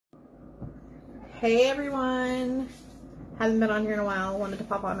Hey everyone! Haven't been on here in a while. Wanted to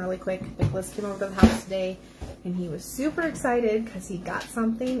pop on really quick. Nicholas came over to the house today and he was super excited because he got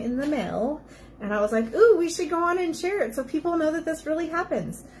something in the mail. And I was like, ooh, we should go on and share it so people know that this really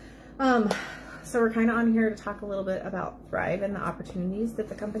happens. So we're kind of on here to talk a little bit about Thrive and the opportunities that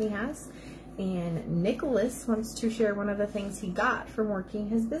the company has. And Nicholas wants to share one of the things he got from working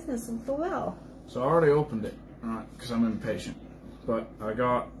his business so well. So I already opened it, because I'm impatient. But I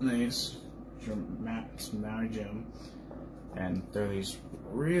got these from Maui Jim, and they're these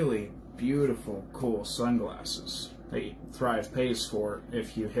really beautiful, cool sunglasses. Thrive pays for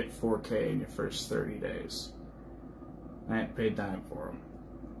if you hit 4K in your first 30 days. I ain't paid dime for them.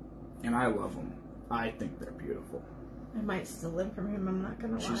 And I love them. I think they're beautiful. I might steal them from him, I'm not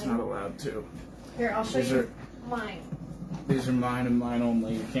going to lie. She's not allowed to. Here, I'll show you mine. These are mine and mine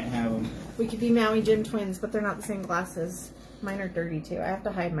only. You can't have them. We could be Maui Jim twins, but they're not the same glasses. Mine are dirty too. I have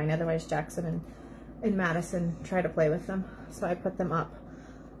to hide mine, otherwise Jackson and Madison try to play with them. So I put them up.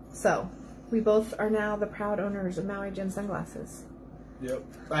 So we both are now the proud owners of Maui Jim sunglasses. Yep.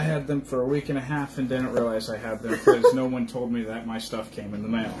 I had them for a week and a half and didn't realize I had them because no one told me that my stuff came in the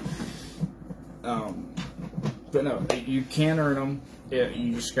mail. But no, you can earn them.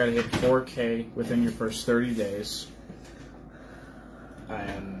 You just got to hit 4K within your first 30 days.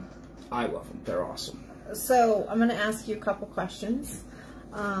 And I love them. They're awesome. So I'm going to ask you a couple questions.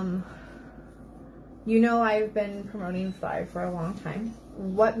 You know I've been promoting Thrive for a long time.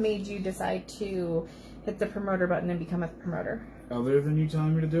 What made you decide to hit the promoter button and become a promoter? Other than you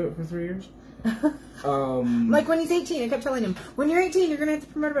telling me to do it for 3 years? Like when he's 18, I kept telling him, when you're 18, you're going to hit the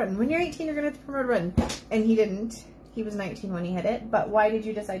promoter button. When you're 18, you're going to hit the promoter button. And he didn't. He was 19 when he hit it. But why did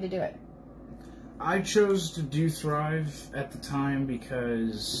you decide to do it? I chose to do Thrive at the time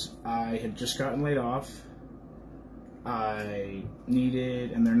because I had just gotten laid off. I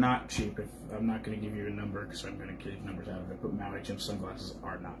needed, and they're not cheap. I'm not going to give you a number because I'm going to give numbers out of it, but Maui Jim sunglasses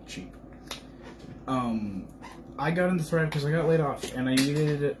are not cheap. I got into Thrive because I got laid off and I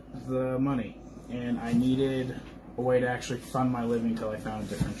needed the money and I needed a way to actually fund my living until I found a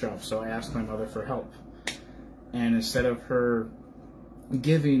different job. So I asked my mother for help, and instead of her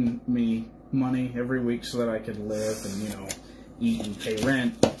giving me money every week so that I could live and, you know, eat and pay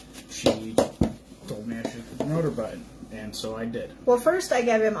rent, she told me I should hit the promoter button, and so I did. Well, first I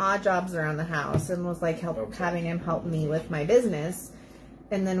gave him odd jobs around the house and was like having him help me with my business.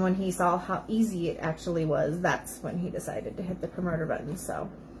 And then when he saw how easy it actually was, that's when he decided to hit the promoter button. So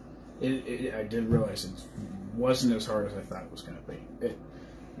I did realize it wasn't as hard as I thought it was going to be.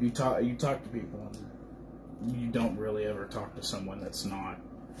 You talk to people, and you don't really ever talk to someone that's not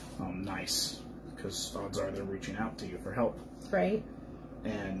nice, because odds are they're reaching out to you for help. Right.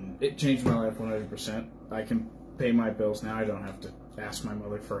 And it changed my life 100%. I can pay my bills now. I don't have to ask my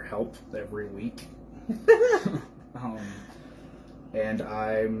mother for help every week. And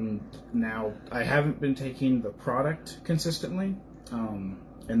I haven't been taking the product consistently, and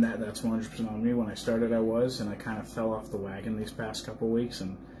that's 100% on me. When I started, I was, and I kind of fell off the wagon these past couple weeks,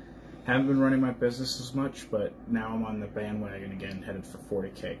 and haven't been running my business as much, but now I'm on the bandwagon again, headed for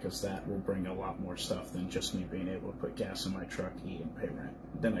 40K, because that will bring a lot more stuff than just me being able to put gas in my truck, eat, and pay rent.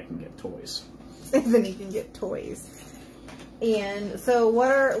 Then I can get toys. Then you can get toys. And so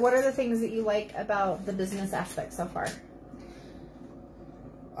what are the things that you like about the business aspect so far?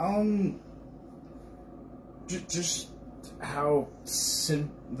 Just how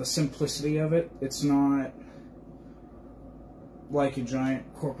the simplicity of it. It's not like a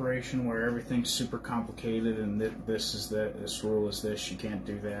giant corporation where everything's super complicated and this is this rule is this, you can't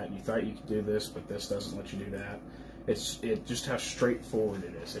do that. You thought you could do this, but this doesn't let you do that. It's just how straightforward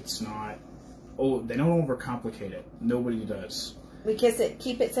it is. It's not, they don't overcomplicate it. Nobody does. We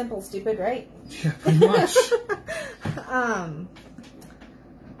keep it simple, stupid, right? Yeah, pretty much.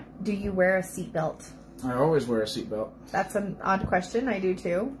 Do you wear a seatbelt? I always wear a seatbelt. That's an odd question. I do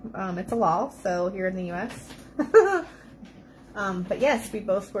too. It's a law, so here in the U.S. But yes, we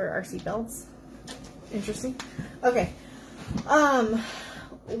both wear our seatbelts. Interesting. Okay.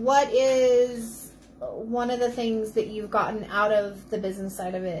 What is one of the things that you've gotten out of the business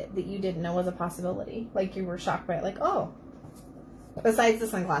side of it that you didn't know was a possibility? Like you were shocked by it, like, oh, besides the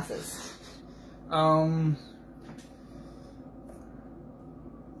sunglasses.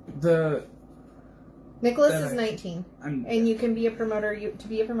 Nicholas is 19, and you can be a promoter. To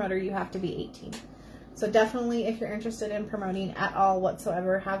be a promoter, you have to be 18. So definitely, if you're interested in promoting at all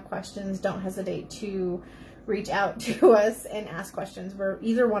whatsoever, have questions, don't hesitate to reach out to us and ask questions.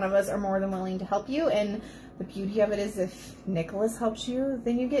 Either one of us are more than willing to help you. And the beauty of it is, if Nicholas helps you,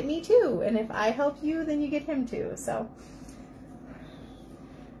 then you get me too. And if I help you, then you get him too. So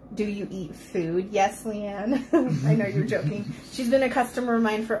Do you eat food? Yes, Leanne. I know you're joking. She's been a customer of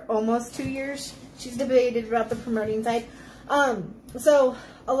mine for almost 2 years. She's debated about the promoting side. So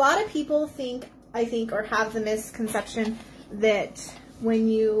a lot of people I think, or have the misconception that when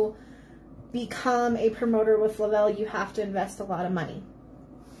you become a promoter with Lavelle, you have to invest a lot of money.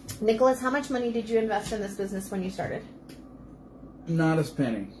 Nicholas, how much money did you invest in this business when you started? Not a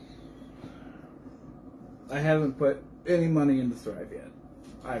penny. I haven't put any money into Thrive yet.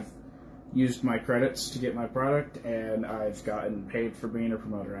 I've used my credits to get my product, and I've gotten paid for being a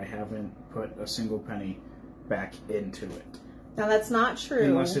promoter. I haven't put a single penny back into it. Now, that's not true.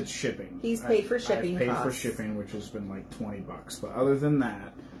 Unless it's shipping. He's paid for shipping I've paid costs. for shipping, which has been like $20. But other than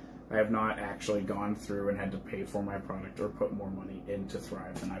that, I have not actually gone through and had to pay for my product or put more money into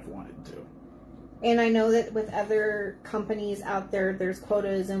Thrive than I've wanted to. And I know that with other companies out there, there's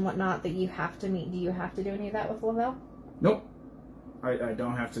quotas and whatnot that you have to meet. Do you have to do any of that with Lavelle? Nope. I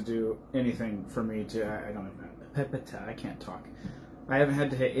don't have to do anything for me to... I don't even... I can't talk. I haven't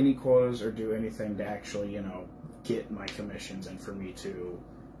had to hit any quotas or do anything to actually, you know, get my commissions and for me to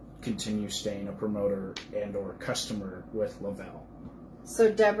continue staying a promoter and or customer with Lavelle.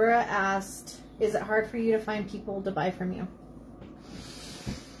 So Deborah asked, is it hard for you to find people to buy from you?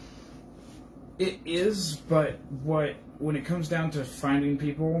 It is, but when it comes down to finding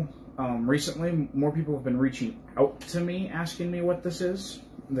people, recently more people have been reaching out to me asking me what this is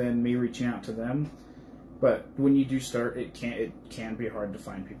than me reaching out to them. But when you do start, it can be hard to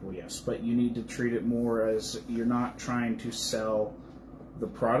find people, yes. But you need to treat it more as you're not trying to sell the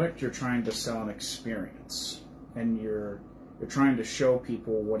product, you're trying to sell an experience. And you're trying to show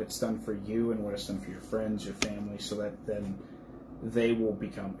people what it's done for you and what it's done for your friends, your family, so that then they will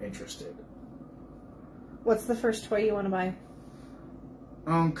become interested. What's the first toy you want to buy?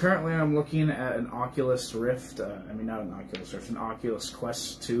 Currently I'm looking at an Oculus Rift, not an Oculus Rift, an Oculus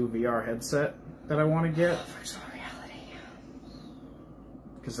Quest 2 VR headset that I want to get. Virtual reality.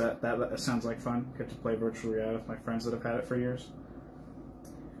 Because that sounds like fun. Get to play virtual reality with my friends that have had it for years.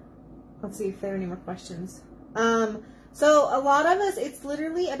 Let's see if there are any more questions. So a lot of us, it's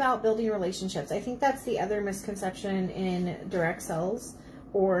literally about building relationships. I think that's the other misconception in direct sales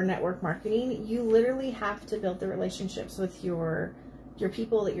or network marketing. You literally have to build the relationships with your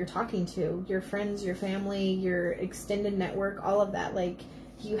people that you're talking to, your friends, your family, your extended network, all of that. Like,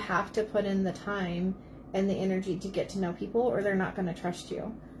 you have to put in the time and the energy to get to know people, or they're not going to trust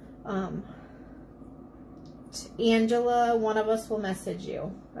you. Angela, one of us will message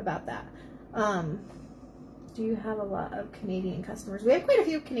you about that. Do you have a lot of Canadian customers? We have quite a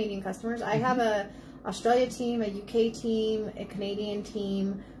few Canadian customers. I have a Australia team, a UK team, a Canadian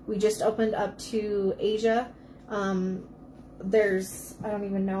team. We just opened up to Asia. There's, I don't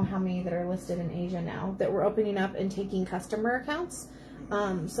even know how many that are listed in Asia now that we're opening up and taking customer accounts.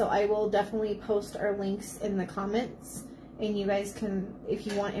 So I will definitely post our links in the comments, and you guys can, if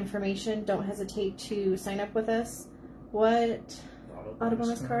you want information, don't hesitate to sign up with us. What? Auto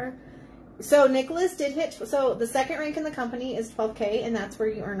bonus car? So Nicholas did hit, so the second rank in the company is 12K, and that's where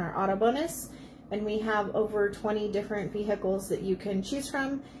you earn our auto bonus. And we have over 20 different vehicles that you can choose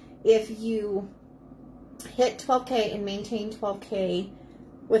from. If you hit 12K and maintain 12K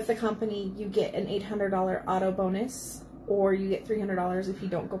with the company, you get an $800 auto bonus, or you get $300 if you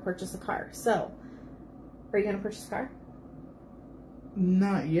don't go purchase a car. So, are you going to purchase a car?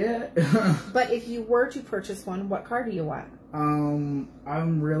 Not yet. But if you were to purchase one, what car do you want?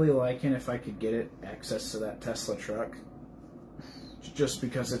 I'm really liking, if I could get it, access to that Tesla truck. Just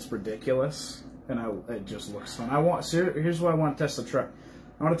because it's ridiculous, and it just looks fun. Here's what I want a Tesla truck.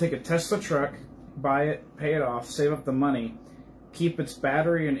 I want to take a Tesla truck, buy it, pay it off, save up the money, keep its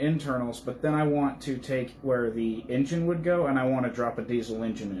battery and internals, but then I want to take where the engine would go, and I want to drop a diesel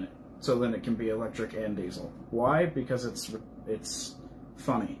engine in it, so then it can be electric and diesel. Why? Because it's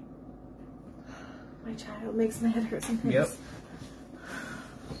funny. My child makes my head hurt sometimes. Yep.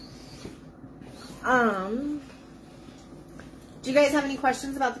 Do you guys have any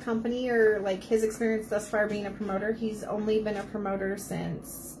questions about the company or like his experience thus far being a promoter? He's only been a promoter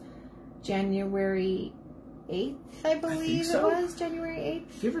since January 8th, I believe it was. January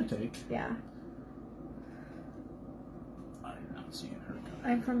 8th? Give or take. Yeah. I'm not seeing her.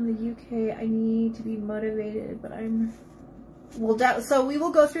 I'm from the UK. I need to be motivated, but I'm... So we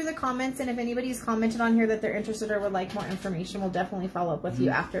will go through the comments, and if anybody's commented on here that they're interested or would like more information, we'll definitely follow up with you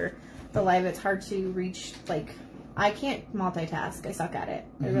after the live. It's hard to reach, like... I can't multitask. I suck at it.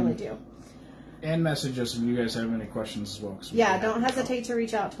 I really do. And message us if you guys have any questions as well. Yeah, don't hesitate to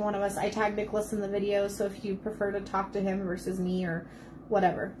reach out to one of us. I tagged Nicholas in the video, so if you prefer to talk to him versus me or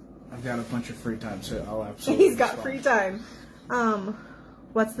whatever. I've got a bunch of free time, so I'll absolutely He's got free time.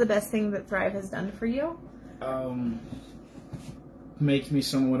 What's the best thing that Thrive has done for you? Make me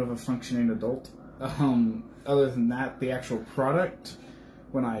somewhat of a functioning adult. Other than that, the actual product,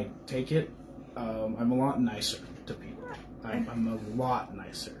 when I take it, I'm a lot nicer to people. I'm a lot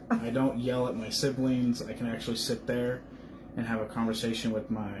nicer. I don't yell at my siblings. I can actually sit there and have a conversation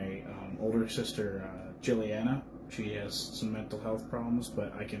with my older sister, Jilliana. She has some mental health problems,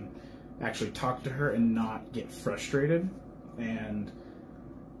 but I can actually talk to her and not get frustrated. And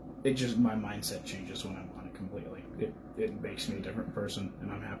it just, my mindset changes when I'm on it completely. It makes me a different person,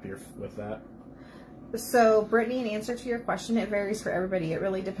 and I'm happier with that. So, Brittany, in answer to your question, it varies for everybody. It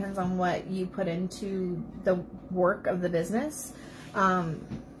really depends on what you put into the work of the business.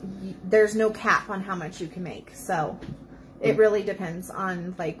 There's no cap on how much you can make. So, it really depends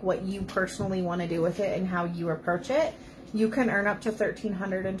on like what you personally want to do with it and how you approach it. You can earn up to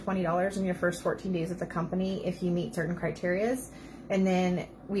 $1,320 in your first 14 days at the company if you meet certain criterias. And then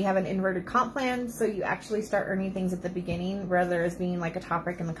we have an inverted comp plan, so you actually start earning things at the beginning rather as being like a top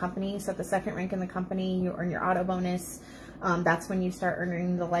rank in the company. So at the second rank in the company, you earn your auto bonus. That's when you start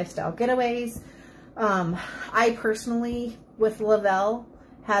earning the lifestyle getaways. I personally, with Lavelle,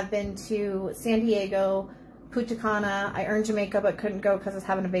 have been to San Diego, Punta Cana. I earned Jamaica but couldn't go because I was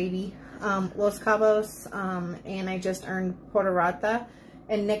having a baby. Los Cabos, and I just earned Puerto Rata.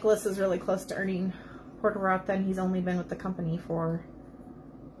 And Nicholas is really close to earning Puerto Rata, and he's only been with the company for,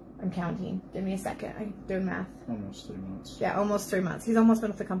 I'm counting, give me a second, I'm doing math. Almost 3 months. Yeah, almost 3 months. He's almost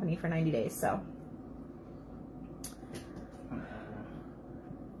been with the company for 90 days, so.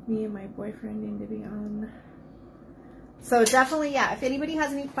 Me and my boyfriend need to be on. So definitely, yeah, if anybody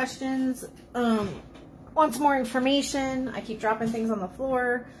has any questions, wants more information, I keep dropping things on the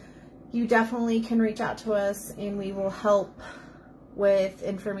floor, you definitely can reach out to us and we will help with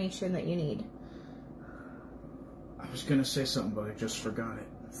information that you need. I was going to say something, but I just forgot it.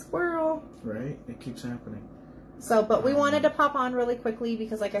 Squirrel. Right? It keeps happening. So, but we wanted to pop on really quickly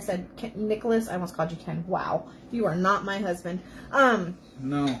because, like I said, Nicholas, I almost called you Ken. Wow. You are not my husband.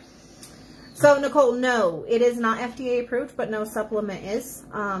 No. So, Nickole, no, it is not FDA approved, but no supplement is.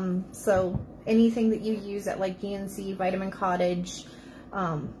 So, anything that you use at like GNC, Vitamin Cottage,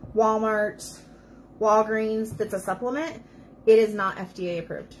 Walmart, Walgreens, that's a supplement, it is not FDA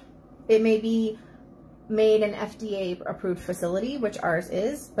approved. It may be made an FDA approved facility, which ours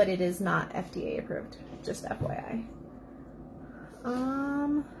is, but it is not FDA approved. Just FYI.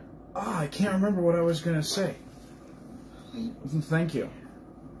 I can't remember what I was gonna say. Thank you.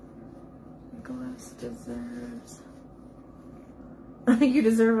 Nicholas deserves. You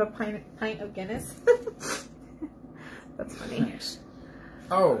deserve a pint of Guinness. That's funny. Thanks.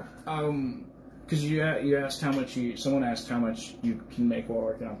 Oh, because you asked how much someone asked how much you can make while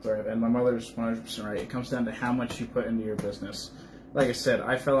working on Thrive, and my mother's 100% right. It comes down to how much you put into your business. Like I said,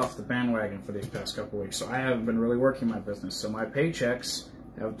 I fell off the bandwagon for these past couple weeks, so I haven't been really working my business. So my paychecks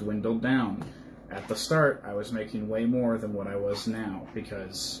have dwindled down. At the start, I was making way more than what I was now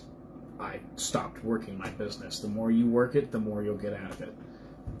because I stopped working my business. The more you work it, the more you'll get out of it.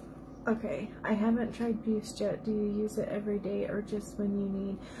 Okay, I haven't tried Boost yet. Do you use it every day or just when you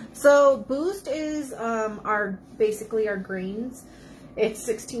need? So Boost is basically our greens. It's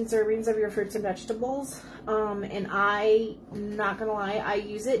 16 servings of your fruits and vegetables. And I'm not gonna lie, I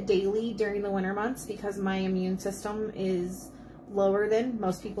use it daily during the winter months because my immune system is lower than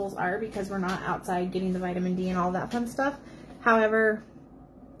most people's are because we're not outside getting the vitamin D and all that fun stuff. However,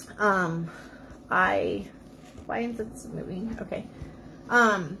 why is this moving? Okay.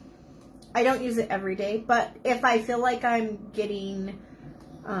 I don't use it every day, but if I feel like I'm getting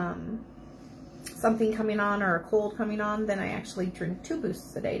something coming on or a cold coming on, then I actually drink 2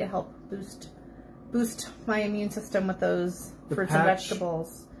 Boosts a day to help boost my immune system with those fruits and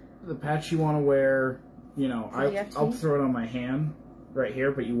vegetables. The patch you want to wear, you know, I'll throw it on my hand right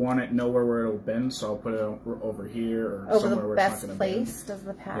here, but you want it nowhere where it'll bend, so I'll put it over here or over somewhere where the it's not going best to place. bend. Does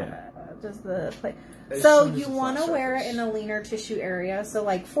the patch? Yeah. Does the place? So you want to wear it in a leaner tissue area, so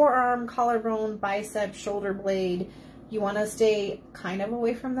like forearm, collarbone, bicep, shoulder blade. You want to stay kind of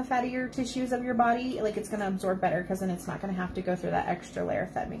away from the fattier tissues of your body. Like it's going to absorb better because then it's not going to have to go through that extra layer,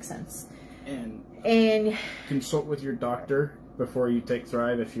 if that makes sense. And consult with your doctor before you take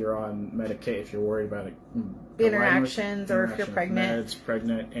Thrive if you're on Medicaid, if you're worried about interactions or if you're pregnant. Meds,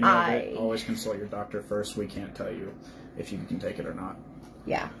 pregnant, any of it, always consult your doctor first. We can't tell you if you can take it or not.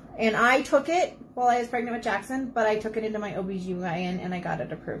 Yeah. And I took it while I was pregnant with Jackson, but I took it into my OBGYN and I got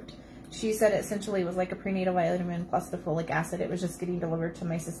it approved. She said it essentially was like a prenatal vitamin plus the folic acid. It was just getting delivered to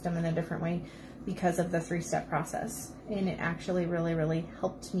my system in a different way because of the 3-step process. And it actually really, really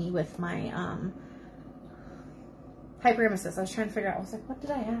helped me with my Hyperemesis. I was trying to figure out. I was like, what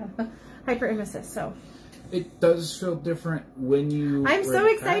did I have? Hyperemesis. So it does feel different when you. I'm so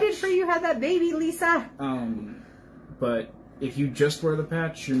excited for you had that baby, Lisa. But if you just wear the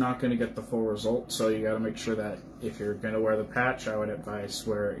patch, you're not going to get the full result. So you got to make sure that if you're going to wear the patch, I would advise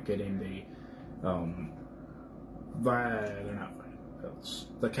getting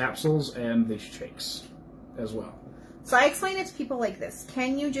the capsules and the shakes as well. So I explain it to people like this.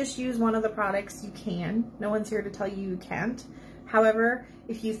 Can you just use one of the products? You can. No one's here to tell you you can't. However,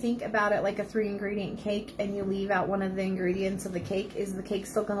 if you think about it like a 3-ingredient cake and you leave out one of the ingredients of the cake, is the cake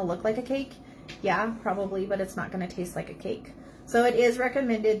still going to look like a cake? Yeah, probably, but it's not going to taste like a cake. So it is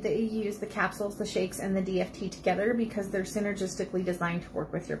recommended that you use the capsules, the shakes, and the DFT together because they're synergistically designed to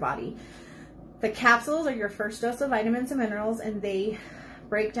work with your body. The capsules are your first dose of vitamins and minerals, and they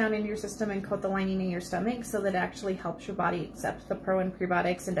break down into your system and coat the lining in your stomach so that it actually helps your body accept the pro and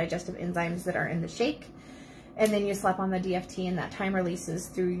prebiotics and digestive enzymes that are in the shake. And then you slap on the DFT, and that time releases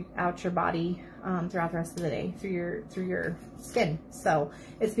throughout your body throughout the rest of the day through your skin. So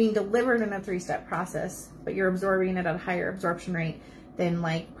it's being delivered in a 3-step process, but you're absorbing it at a higher absorption rate than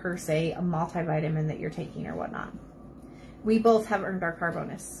like per se a multivitamin that you're taking or whatnot. We both have earned our car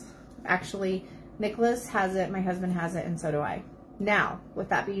bonus. Actually, Nicholas has it, my husband has it, and so do I. Now, with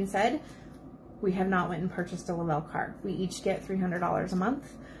that being said, we have not went and purchased a Lavelle car. We each get $300 a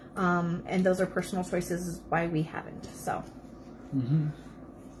month. And those are personal choices, is why we haven't. So,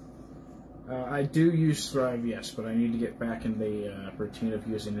 I do use Thrive, yes, but I need to get back in the routine of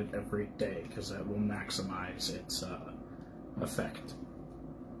using it every day because that will maximize its effect.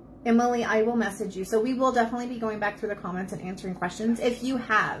 Emily, I will message you. So we will definitely be going back through the comments and answering questions. If you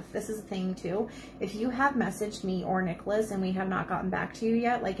have, this is a thing too, if you have messaged me or Nicholas and we have not gotten back to you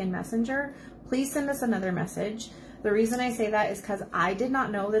yet, like in Messenger, please send us another message. The reason I say that is because I did not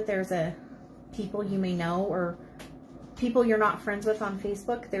know that there's people you may know or people you're not friends with on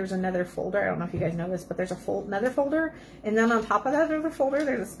Facebook. There's another folder. I don't know if you guys know this, but there's another folder. And then on top of that other folder,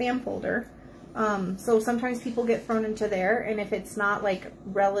 there's a spam folder. So sometimes people get thrown into there. And if it's not like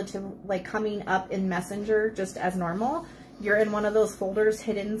coming up in Messenger just as normal, you're in one of those folders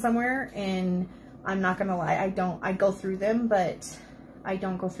hidden somewhere. And I'm not going to lie, I go through them, but I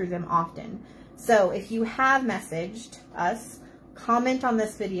don't go through them often. So if you have messaged us, comment on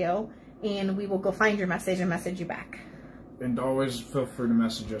this video and we will go find your message and message you back. And always feel free to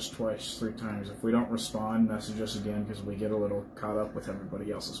message us twice, 3 times. If we don't respond, message us again because we get a little caught up with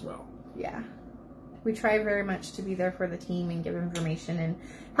everybody else as well. Yeah. We try very much to be there for the team and give information and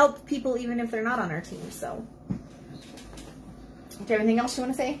help people even if they're not on our team. So, do you have anything else you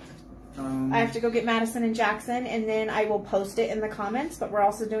want to say? I have to go get Madison and Jackson, and then I will post it in the comments, but we're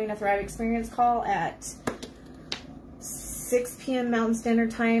also doing a Thrive Experience call at 6 p.m. Mountain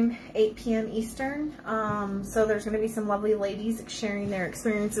Standard Time, 8 p.m. Eastern. So there's going to be some lovely ladies sharing their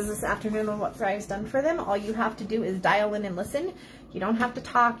experiences this afternoon on what Thrive's done for them. All you have to do is dial in and listen. You don't have to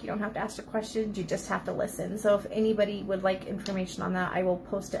talk. You don't have to ask questions. You just have to listen. So if anybody would like information on that, I will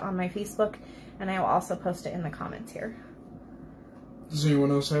post it on my Facebook, and I will also post it in the comments here. Does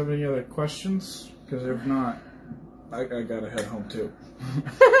anyone else have any other questions? Because if not, I gotta head home too.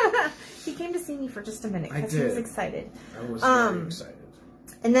 He came to see me for just a minute because he was excited. I was very excited.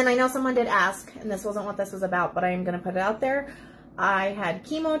 And then I know someone did ask, and this wasn't what this was about, but I am going to put it out there. I had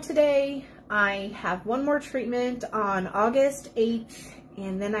chemo today. I have one more treatment on August 8th,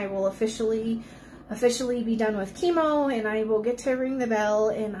 and then I will officially be done with chemo, and I will get to ring the bell,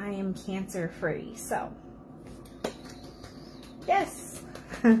 and I am cancer free. So, yes.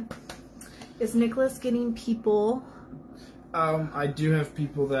 Is Nicholas getting people? I do have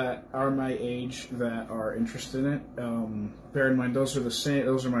people that are my age that are interested in it. Bear in mind, those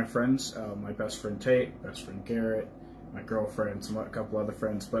are my friends. My best friend Tate, best friend Garrett, my girlfriend, a couple other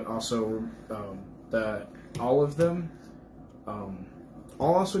friends, but also all of them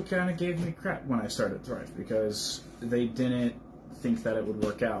all also kind of gave me crap when I started Thrive because they didn't think that it would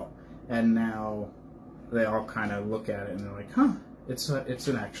work out, and now they all kind of look at it and they're like, huh, it's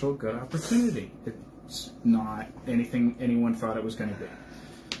an actual good opportunity. It's not anything anyone thought it was going to be.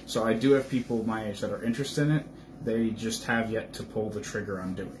 So I do have people my age that are interested in it. They just have yet to pull the trigger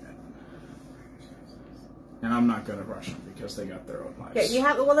on doing it. And I'm not going to rush them because they got their own lives.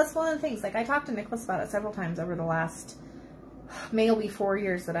 Yeah, well, that's one of the things. Like, I talked to Nicholas about it several times over the last, maybe 4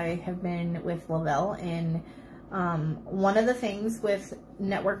 years that I have been with Lavelle. And one of the things with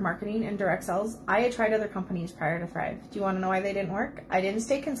network marketing and direct sales, I had tried other companies prior to Thrive. Do you want to know why they didn't work? I didn't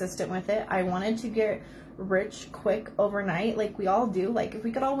stay consistent with it. I wanted to get rich quick overnight like we all do. Like, if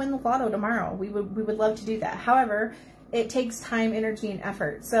we could all win the lotto tomorrow, we would love to do that. However, it takes time, energy, and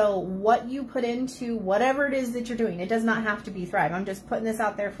effort. So what you put into whatever it is that you're doing, it does not have to be Thrive. I'm just putting this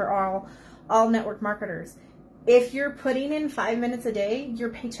out there for all network marketers. If you're putting in 5 minutes a day, your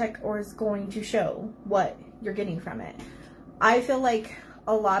paycheck is going to show what you're getting from it. I feel like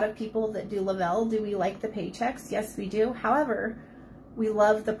a lot of people that do Lavelle, do we like the paychecks? Yes, we do. However, we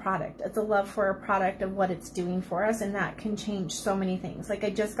love the product. It's a love for a product of what it's doing for us, and that can change so many things. Like, I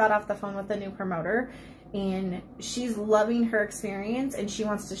just got off the phone with a new promoter, and she's loving her experience, and she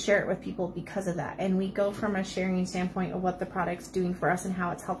wants to share it with people because of that. And we go from a sharing standpoint of what the product's doing for us and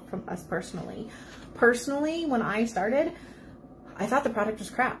how it's helped from us personally. Personally, when I started, I thought the product was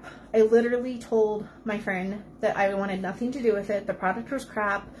crap. I literally told my friend that I wanted nothing to do with it. The product was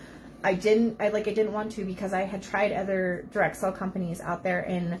crap. I didn't want to, because I had tried other direct sell companies out there,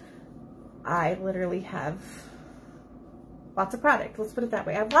 and I literally have lots of product. Let's put it that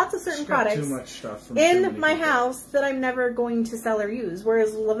way. I have lots of certain products too much stuff in my house that I'm never going to sell or use.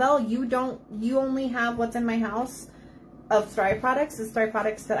 Whereas Lavelle, you only have what's in my house of Thrive products is Thrive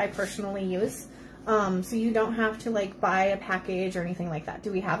products that I personally use. So you don't have to like buy a package or anything like that.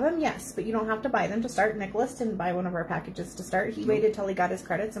 Do we have them? Yes, but you don't have to buy them to start. Nicholas didn't buy one of our packages to start. He waited till he got his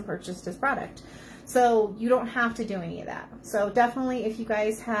credits and purchased his product. So you don't have to do any of that. So definitely, if you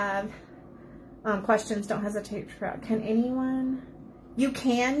guys have questions, don't hesitate to reach out. Can anyone? You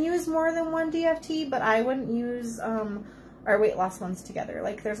can use more than one DFT, but I wouldn't use our weight loss ones together.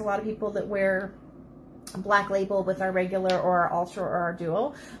 Like, there's a lot of people that wear Black Label with our regular or our Ultra or our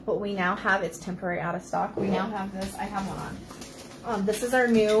Duo, but we now have, it's temporary out of stock. We now have this. I have one on. This is our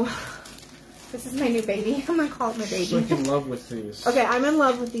new, this is my new baby. I'm going to call it my baby. So I'm in love with these. Okay, I'm in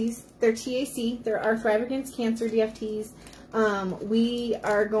love with these. They're TAC. They're our Thrive Against Cancer DFTs. We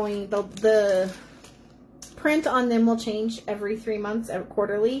are going, the print on them will change every 3 months,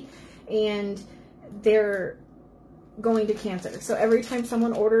 quarterly, and they're going to cancer. So every time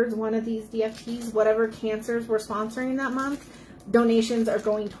someone orders one of these DFTs, whatever cancers we're sponsoring that month, donations are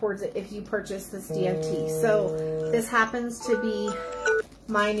going towards it if you purchase this DFT. So this happens to be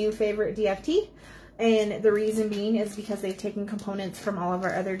my new favorite DFT, and the reason being is because they've taken components from all of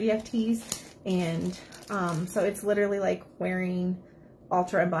our other DFTs, and so it's literally like wearing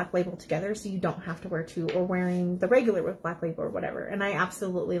Ultra and Black Label together, so you don't have to wear two, or wearing the regular with Black Label or whatever. And I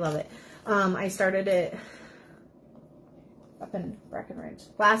absolutely love it. I started it up in Breckenridge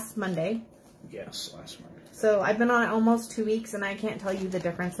last Monday. Yes, last Monday. So I've been on it almost 2 weeks, and I can't tell you the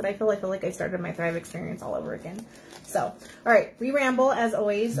difference that I feel. I feel like I started my Thrive experience all over again. So, all right, we ramble as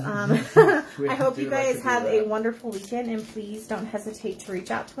always. I hope you guys have a wonderful weekend, and please don't hesitate to reach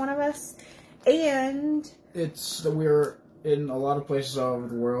out to one of us. And we're in a lot of places all over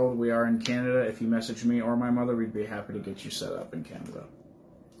the world. We are in Canada. If you message me or my mother, we'd be happy to get you set up in Canada.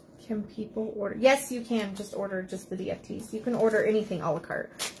 Can people order? Yes, you can just order just the DFTs. You can order anything a la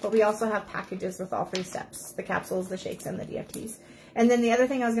carte, but we also have packages with all 3 steps: the capsules, the shakes, and the DFTs. And then the other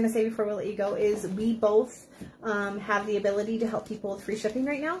thing I was going to say before we let you go is we both have the ability to help people with free shipping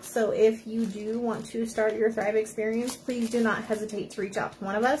right now. So if you do want to start your Thrive experience, please do not hesitate to reach out to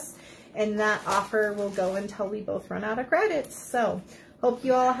one of us, and that offer will go until we both run out of credits. So hope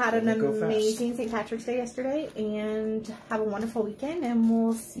you all had an amazing St. Patrick's Day yesterday, and have a wonderful weekend, and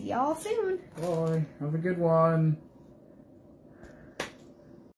we'll see y'all soon. Bye. Have a good one.